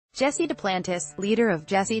Jesse Duplantis, leader of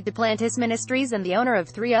Jesse Duplantis Ministries and the owner of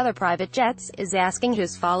 3 other private jets, is asking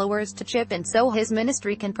his followers to chip in so his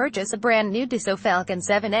ministry can purchase a brand new Dassault Falcon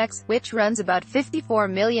 7X, which runs about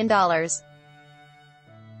 $54 million.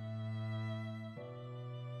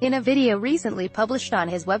 In a video recently published on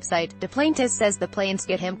his website, Duplantis says the planes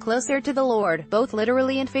get him closer to the Lord, both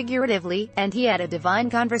literally and figuratively, and he had a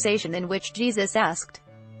divine conversation in which Jesus asked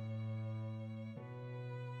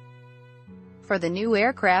for the new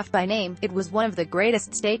aircraft by name. "It was one of the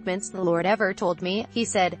greatest statements the Lord ever told me," he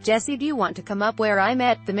said. "Jesse, do you want to come up where I'm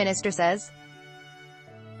at?" the minister says.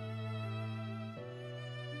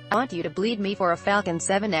 "I want you to bleed me for a Falcon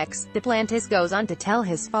 7X. Duplantis goes on to tell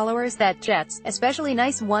his followers that jets, especially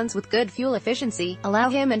nice ones with good fuel efficiency, allow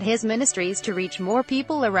him and his ministries to reach more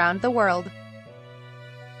people around the world.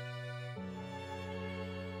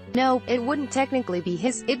 No, it wouldn't technically be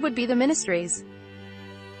his, it would be the ministry's.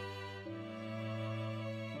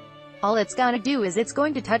 All it's gonna do is it's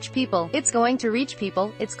going to touch people, it's going to reach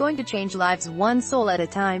people, it's going to change lives one soul at a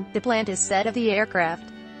time," Duplantis said of the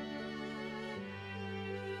aircraft.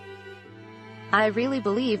 "I really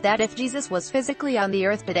believe that if Jesus was physically on the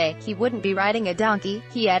earth today, he wouldn't be riding a donkey,"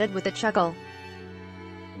 he added with a chuckle.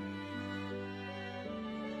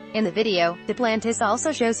 In the video, Duplantis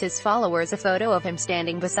also shows his followers a photo of him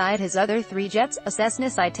standing beside his other 3 jets, a Cessna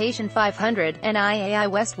Citation 500, an IAI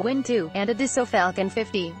West Wind 2, and a Dassault Falcon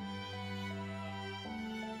 50.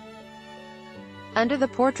 Under the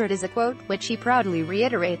portrait is a quote, which he proudly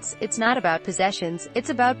reiterates: "It's not about possessions, it's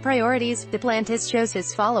about priorities." Duplantis shows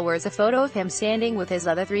his followers a photo of him standing with his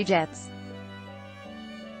other 3 jets.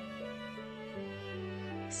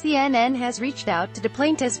 CNN has reached out to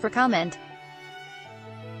Duplantis for comment.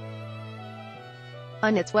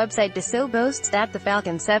 On its website, Dassault boasts that the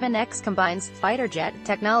Falcon 7X combines fighter jet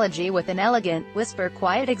technology with an elegant,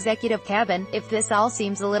 whisper-quiet executive cabin. If this all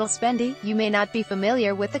seems a little spendy, you may not be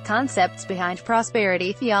familiar with the concepts behind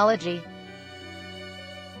prosperity theology.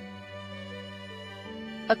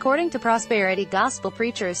 According to prosperity gospel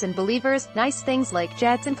preachers and believers, nice things like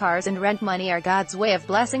jets and cars and rent money are God's way of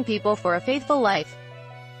blessing people for a faithful life.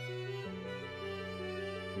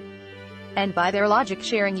 And by their logic,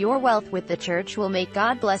 sharing your wealth with the church will make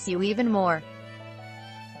God bless you even more.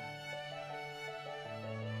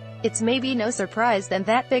 It's maybe no surprise then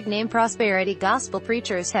that big-name prosperity gospel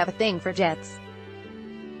preachers have a thing for jets.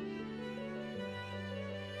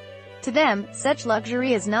 To them, such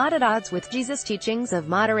luxury is not at odds with Jesus' teachings of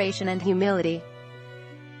moderation and humility.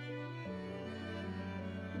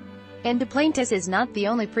 And Duplantis is not the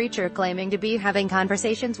only preacher claiming to be having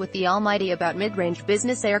conversations with the Almighty about mid-range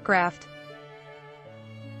business aircraft.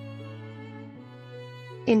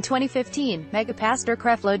 In 2015, megapastor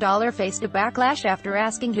Creflo Dollar faced a backlash after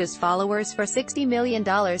asking his followers for $60 million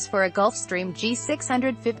for a Gulfstream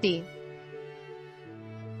G650.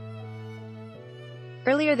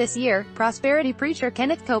 Earlier this year, prosperity preacher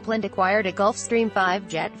Kenneth Copeland acquired a Gulfstream 5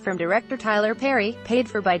 jet from director Tyler Perry, paid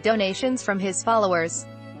for by donations from his followers.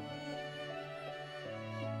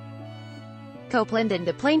 Copeland and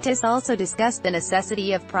Duplantis also discussed the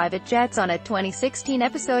necessity of private jets on a 2016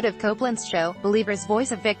 episode of Copeland's show, Believer's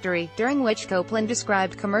Voice of Victory, during which Copeland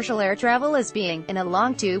described commercial air travel as being in a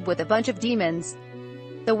long tube with a bunch of demons.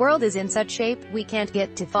 "The world is in such shape, we can't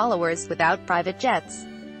get to followers without private jets.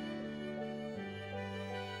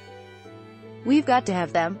 We've got to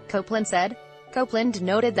have them," Copeland said. Copeland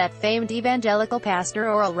noted that famed evangelical pastor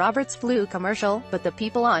Oral Roberts flew commercial, but the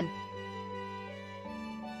people on